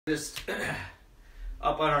Just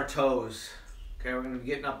up on our toes. Okay, we're going to be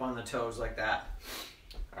getting up on the toes like that.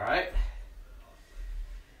 All right?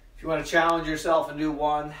 If you want to challenge yourself and do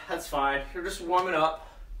one, that's fine. You're just warming up,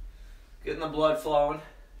 getting the blood flowing.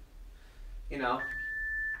 You know,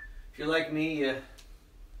 if you're like me, it's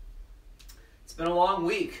been a long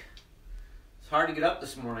week. It's hard to get up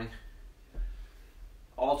this morning.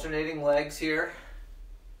 Alternating legs here.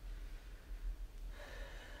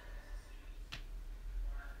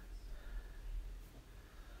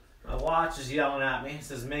 My watch is yelling at me. It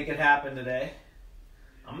says, make it happen today.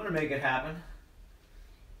 I'm going to make it happen.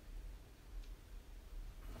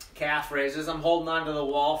 Calf raises. I'm holding onto the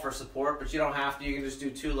wall for support, but you don't have to. You can just do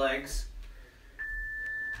 2 legs.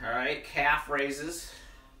 All right, calf raises.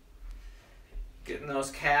 Getting those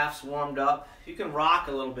calves warmed up. You can rock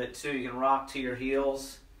a little bit too. You can rock to your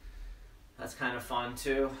heels. That's kind of fun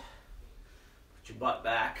too. Put your butt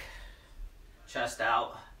back, chest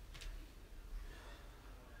out.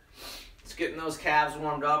 Just getting those calves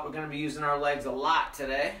warmed up. We're going to be using our legs a lot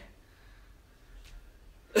today.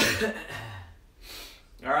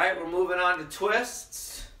 All right, we're moving on to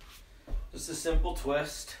twists. Just a simple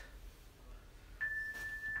twist.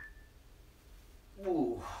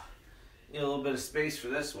 Ooh, need a little bit of space for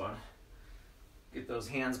this one. Get those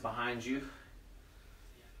hands behind you.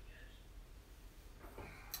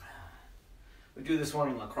 We do this one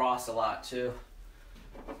in lacrosse a lot too,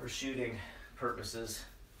 for shooting purposes.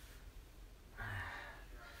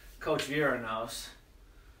 Coach Vera knows.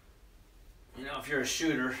 You know, if you're a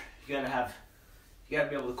shooter, you gotta be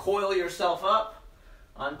able to coil yourself up,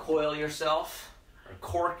 uncoil yourself, or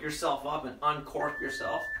cork yourself up and uncork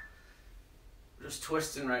yourself. We're just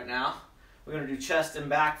twisting right now. We're gonna do chest and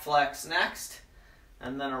back flex next,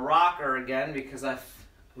 and then a rocker again because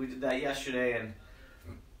we did that yesterday, and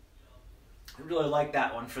I really like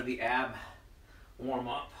that one for the ab warm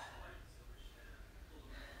up.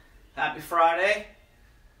 Happy Friday.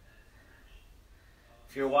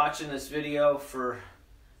 If you're watching this video for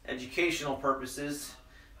educational purposes,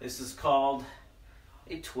 this is called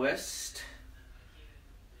a twist.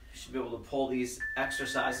 You should be able to pull these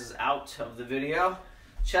exercises out of the video.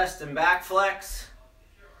 Chest and back flex.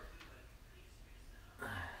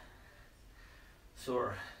 So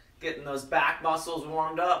we're getting those back muscles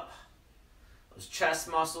warmed up, those chest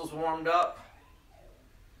muscles warmed up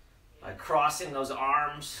by crossing those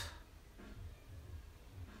arms.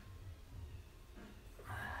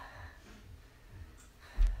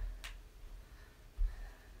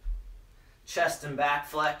 Chest and back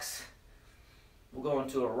flex. We'll go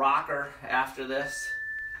into a rocker after this.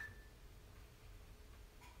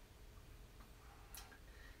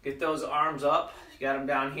 Get those arms up. You got them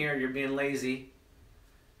down here, you're being lazy.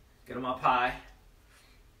 Get them up high.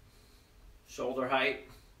 Shoulder height.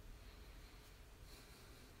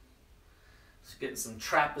 Just getting some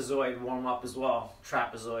trapezoid warm up as well.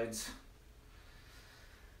 Trapezoids.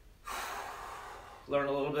 Learn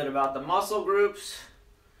a little bit about the muscle groups.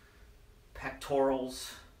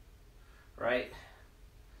 Pectorals, right?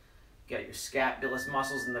 Got your scapulus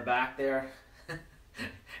muscles in the back there.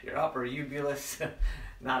 Your upper ubulus,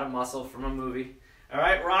 not a muscle from a movie. All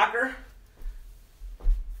right, rocker.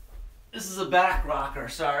 This is a back rocker,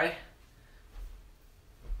 sorry.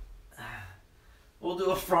 We'll do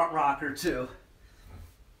a front rocker too.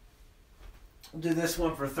 We'll do this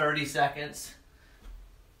one for 30 seconds.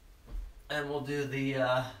 And we'll do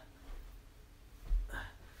the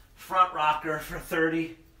front rocker for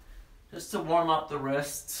 30, just to warm up the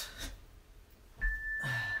wrists.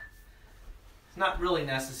 It's not really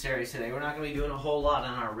necessary today. We're not going to be doing a whole lot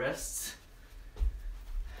on our wrists.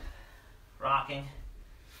 Rocking.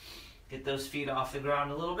 Get those feet off the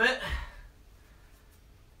ground a little bit.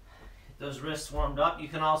 Get those wrists warmed up. You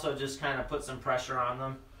can also just kind of put some pressure on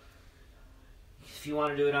them. If you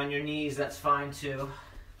want to do it on your knees, that's fine too.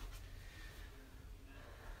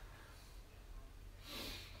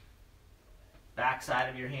 Back side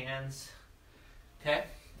of your hands. Okay,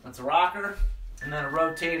 that's a rocker. And then a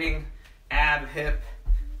rotating ab, hip,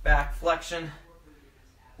 back flexion.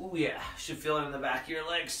 Ooh yeah, should feel it in the back of your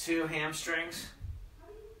legs too, hamstrings.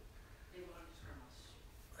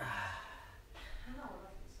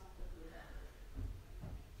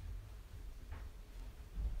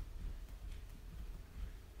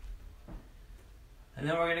 And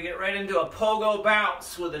then we're gonna get right into a pogo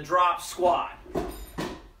bounce with a drop squat.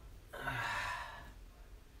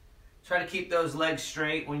 Try to keep those legs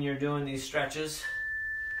straight when you're doing these stretches.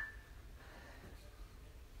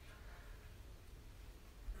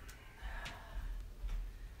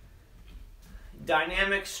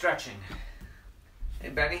 Dynamic stretching. Hey,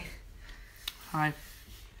 Betty. Hi.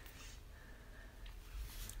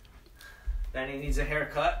 Benny needs a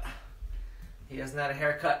haircut. He hasn't had a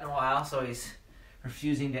haircut in a while, so he's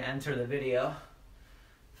refusing to enter the video.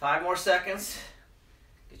 5 more seconds.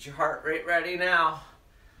 Get your heart rate ready now.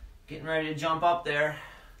 Getting ready to jump up there.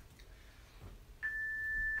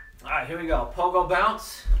 All right, here we go. Pogo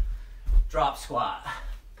bounce, drop squat.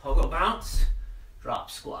 Pogo bounce,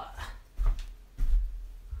 drop squat.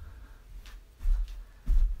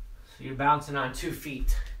 So you're bouncing on 2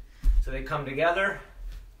 feet. So they come together,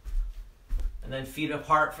 and then feet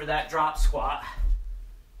apart for that drop squat.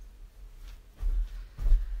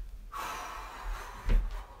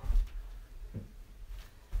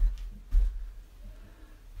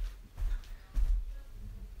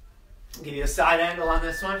 Give you a side angle on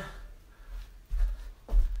this one.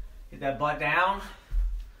 Get that butt down.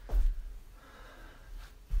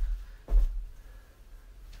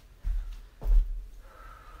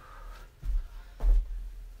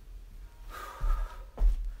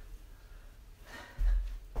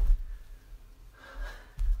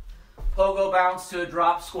 Pogo bounce to a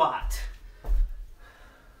drop squat.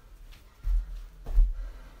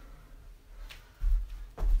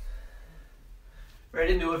 Right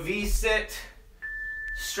into a V-sit,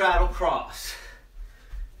 straddle cross.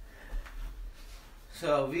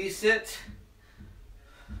 So V-sit,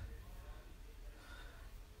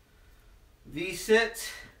 V-sit.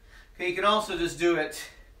 Okay, you can also just do it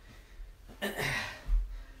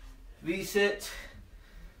V-sit,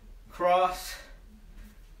 cross,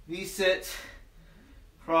 V-sit,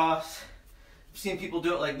 cross. I've seen people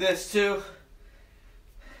do it like this too.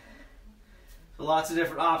 So lots of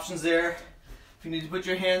different options there. If you need to put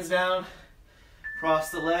your hands down, cross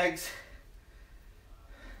the legs.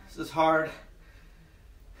 This is hard.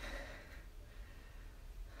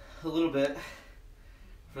 A little bit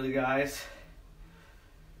for the guys.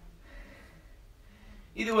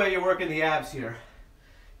 Either way, you're working the abs here.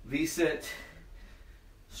 V-sit,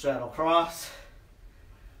 straddle cross,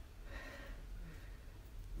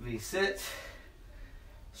 V-sit,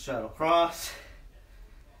 straddle cross.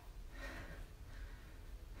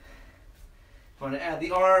 Want to add the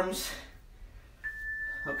arms,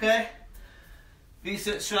 okay?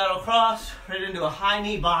 V-sit, straddle cross, right into a high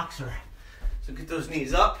knee boxer. So get those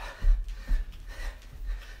knees up,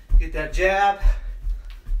 get that jab.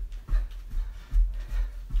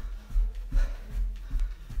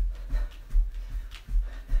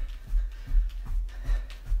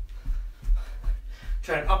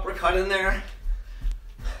 Try an uppercut in there.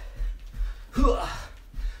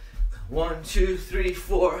 1, 2, 3,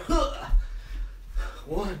 4.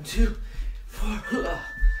 1, 2, 4.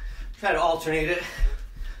 Try to alternate it.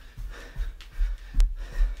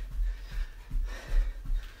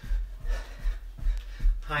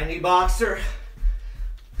 High knee boxer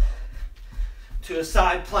to a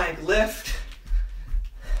side plank lift.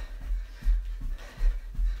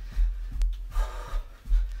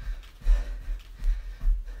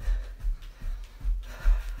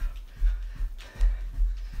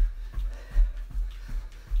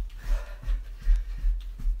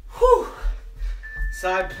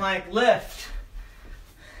 Side plank lift.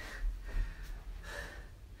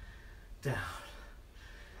 Down.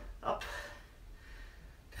 Up.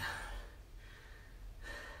 Down.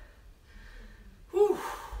 Whew.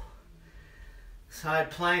 Side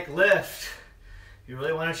plank lift. You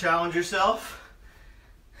really want to challenge yourself?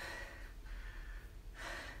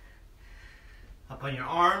 Up on your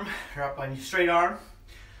arm, or up on your straight arm.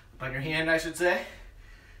 Up on your hand, I should say.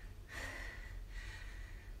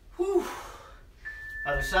 Whew.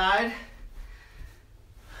 Other side.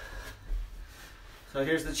 So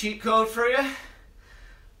here's the cheat code for you,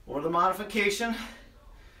 or the modification.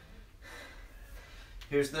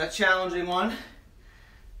 Here's the challenging one.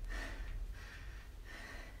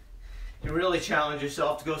 You really challenge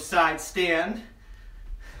yourself to go side stand.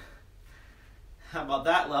 How about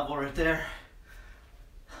that level right there?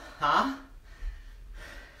 Huh?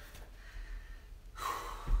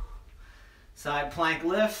 Side plank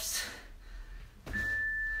lifts.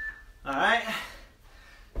 All right,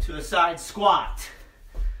 to a side squat.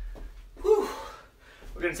 Whew.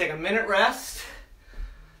 We're gonna take a minute rest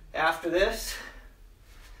after this.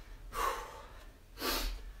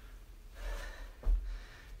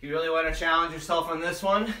 You really want to challenge yourself on this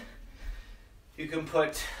one. You can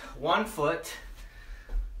put one foot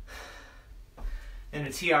in a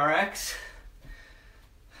TRX.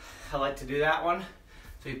 I like to do that one.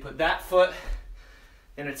 So you put that foot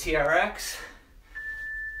in a TRX.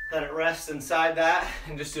 Let it rest inside that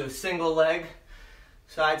and just do a single leg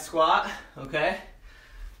side squat, okay?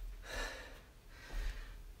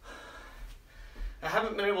 I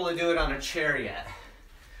haven't been able to do it on a chair yet.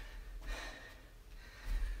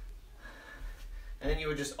 and then you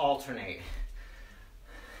would just alternate.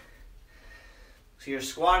 So you're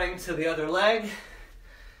squatting to the other leg,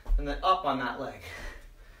 and then up on that leg.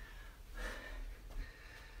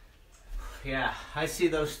 Yeah, I see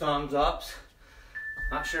those thumbs ups.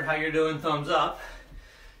 Not sure how you're doing thumbs up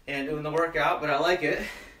and doing the workout, but I like it.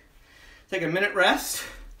 Take a minute rest.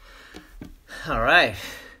 All right.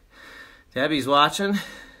 Debbie's watching.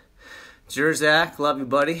 Jerzak, love you,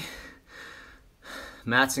 buddy.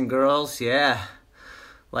 Mats and girls, yeah.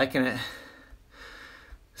 Liking it.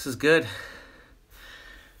 This is good.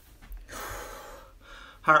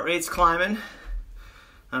 Heart rate's climbing.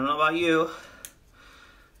 I don't know about you.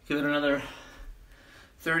 Give it another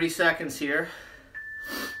 30 seconds here.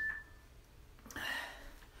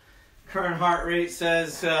 Current heart rate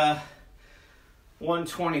says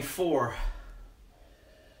 124.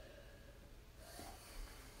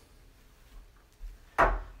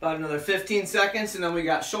 About another 15 seconds, and then we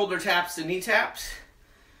got shoulder taps to knee taps,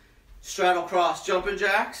 straddle cross jumping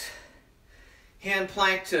jacks, hand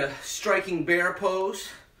plank to striking bear pose,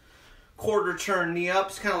 quarter turn knee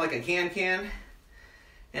ups, kind of like a can-can,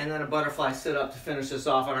 and then a butterfly sit up to finish this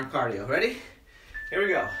off on our cardio. Ready? Here we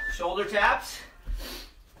go. Shoulder taps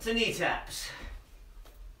to knee taps.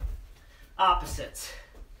 Opposites.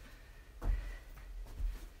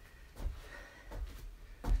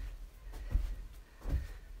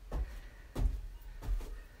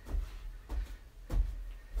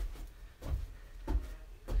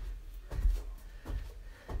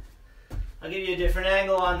 I'll give you a different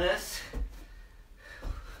angle on this.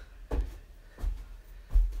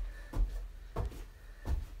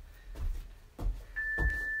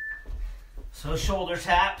 So shoulder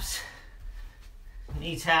taps,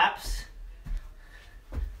 knee taps.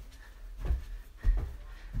 A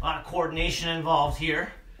lot of coordination involved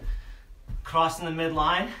here. Crossing the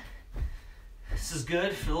midline. This is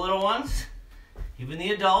good for the little ones, even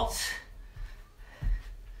the adults.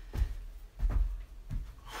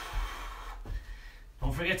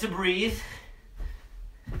 Don't forget to breathe.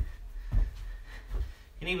 You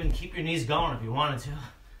can even keep your knees going if you wanted to.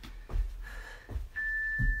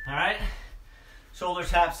 All right. Shoulder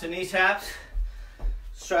taps to knee taps.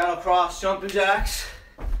 Straddle cross jumping jacks.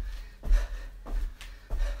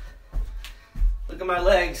 Look at my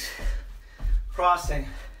legs crossing.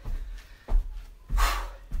 The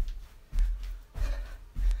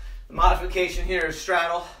modification here is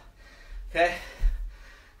straddle. Okay?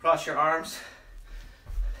 Cross your arms.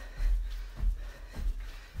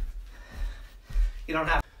 You don't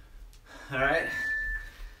have. All right.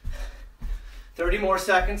 30 more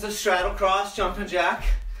seconds of straddle cross, jumping jack.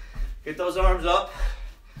 Get those arms up.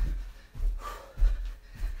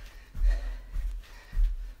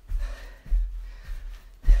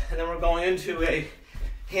 And then we're going into a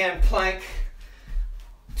hand plank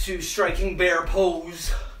to striking bear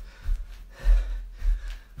pose.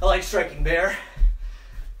 I like striking bear.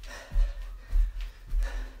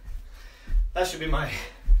 That should be my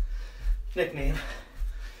nickname.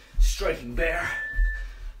 Striking bear.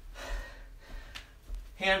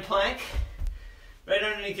 Hand plank, right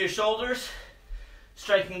underneath your shoulders,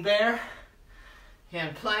 striking bear,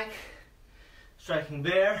 hand plank, striking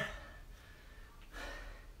bear,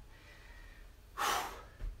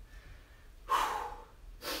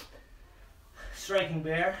 striking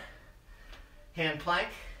bear, hand plank,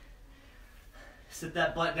 sit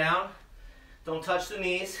that butt down, don't touch the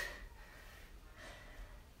knees.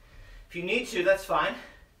 If you need to, that's fine.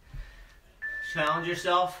 Challenge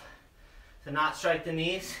yourself to not strike the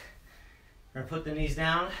knees or put the knees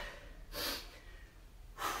down.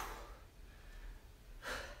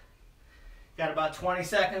 Got about 20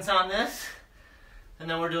 seconds on this, and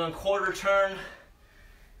then we're doing quarter turn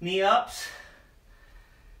knee ups.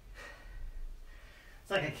 It's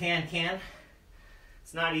like a can-can.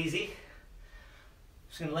 It's not easy.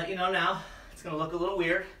 Just gonna let you know now, it's gonna look a little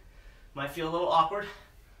weird. Might feel a little awkward.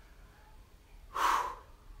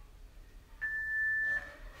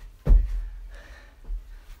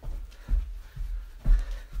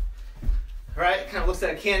 Right? Kind of looks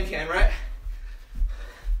like a can-can, right?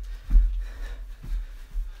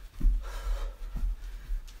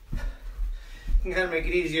 You can kind of make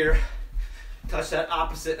it easier. Touch that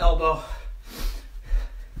opposite elbow.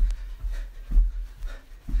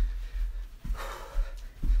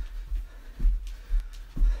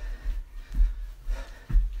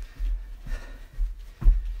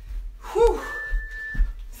 Whew.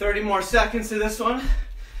 30 more seconds to this one.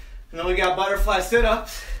 And then we got butterfly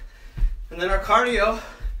sit-ups. And then our cardio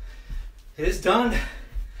is done.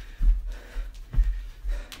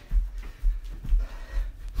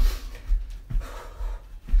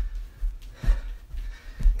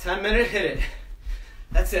 "10-minute hit it."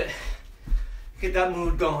 That's it. Get that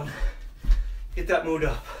mood going. Get that mood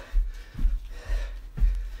up.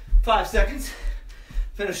 5 seconds.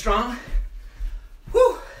 Finish strong.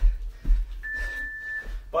 Woo!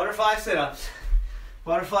 Butterfly sit-ups.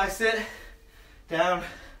 Butterfly sit, down,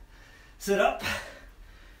 sit up.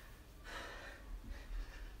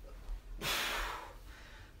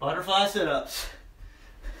 Butterfly sit-ups.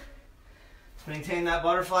 Let's maintain that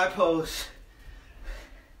butterfly pose.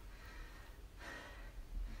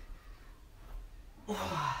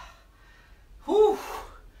 Whew.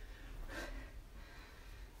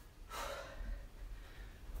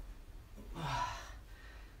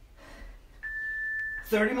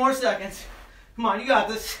 30 more seconds. Come on, you got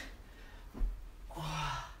this.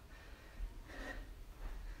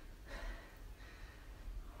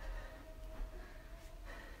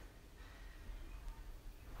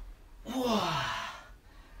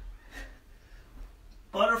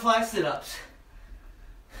 Butterfly sit-ups.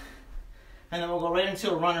 And then we'll go right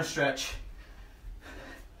into a runner stretch.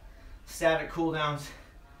 Static cool downs.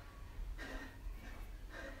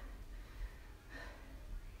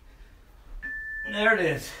 There it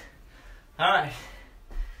is. All right,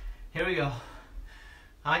 here we go.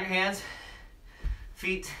 On your hands,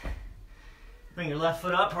 feet. Bring your left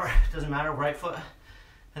foot up, or it doesn't matter, right foot.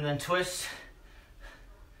 And then twist.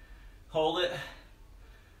 Hold it.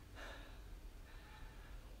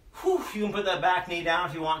 Whew, you can put that back knee down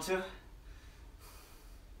if you want to.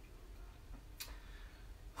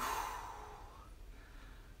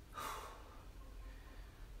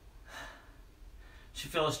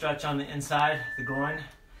 Should feel a stretch on the inside, the groin.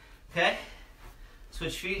 Okay,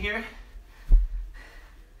 switch feet here.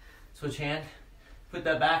 Switch hand. Put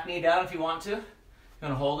that back knee down if you want to. If you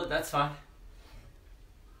want to hold it, that's fine.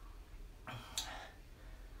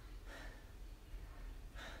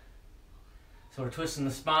 So we're twisting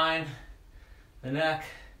the spine, the neck.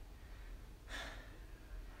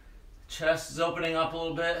 Chest is opening up a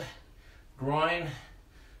little bit. Groin,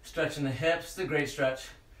 stretching the hips. It's a great stretch.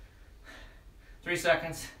 3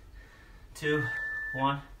 seconds. 2,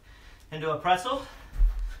 1. Into a pretzel.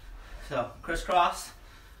 So crisscross.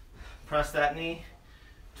 Press that knee.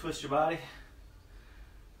 Twist your body.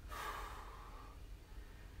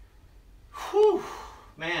 Whew.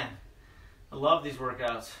 Man, I love these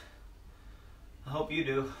workouts. I hope you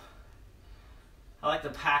do. I like to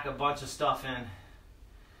pack a bunch of stuff in.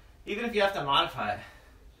 Even if you have to modify it.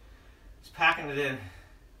 Just packing it in.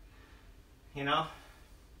 You know?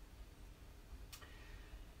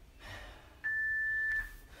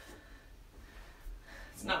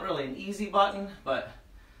 It's not really an easy button, but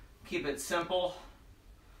keep it simple.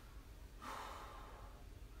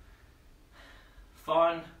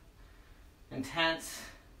 Fun. Intense.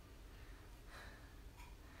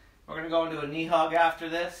 We're going to go into a knee hug after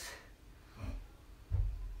this.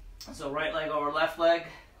 So right leg over left leg.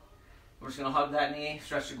 We're just going to hug that knee,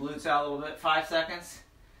 stretch the glutes out a little bit. 5 seconds.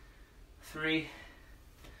 3.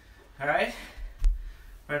 All right.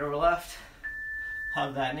 Right over left.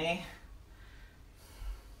 Hug that knee.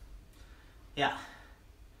 Yeah.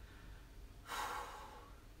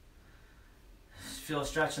 Just feel a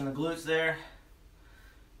stretch in the glutes there.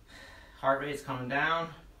 Heart rate's coming down.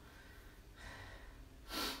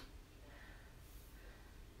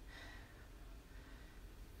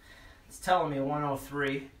 It's telling me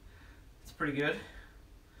 103. It's pretty good.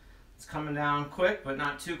 It's coming down quick, but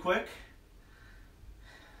not too quick.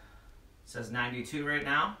 It says 92 right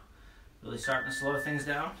now. Really starting to slow things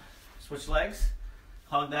down. Switch legs.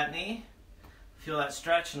 Hug that knee. Feel that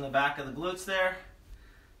stretch in the back of the glutes there.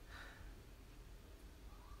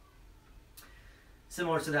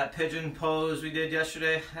 Similar to that pigeon pose we did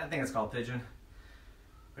yesterday. I think it's called pigeon.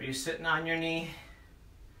 Where you're sitting on your knee.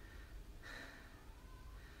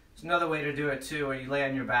 There's another way to do it too, where you lay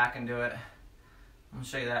on your back and do it. I'll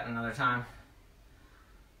show you that another time.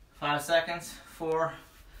 5 seconds. 4,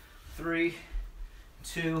 3,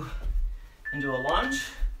 2, into a lunge.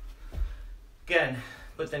 Again,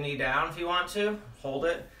 put the knee down if you want to. Hold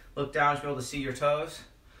it. Look down to be able to see your toes.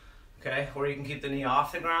 Okay, or you can keep the knee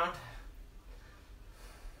off the ground.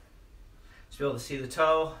 Just be able to see the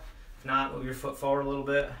toe. If not, move your foot forward a little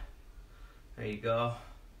bit. There you go.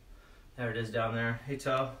 There it is down there. Hey,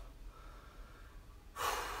 toe.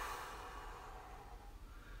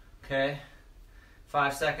 Okay.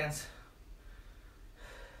 5 seconds.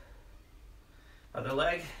 Other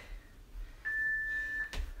leg.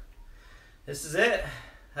 This is it.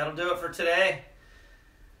 That'll do it for today.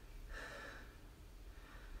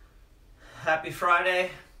 Happy Friday.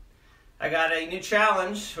 I got a new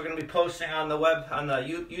challenge we're going to be posting on the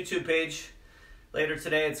YouTube page later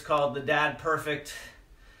today. It's called the Dad Perfect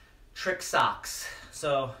trick socks.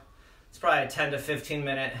 So it's probably a 10 to 15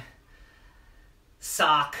 minute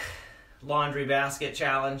sock laundry basket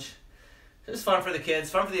challenge. It's fun for the kids,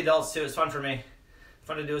 fun for the adults too. It's fun for me.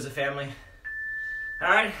 Fun to do as a family. All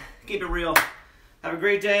right, keep it real. Have a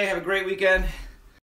great day, have a great weekend.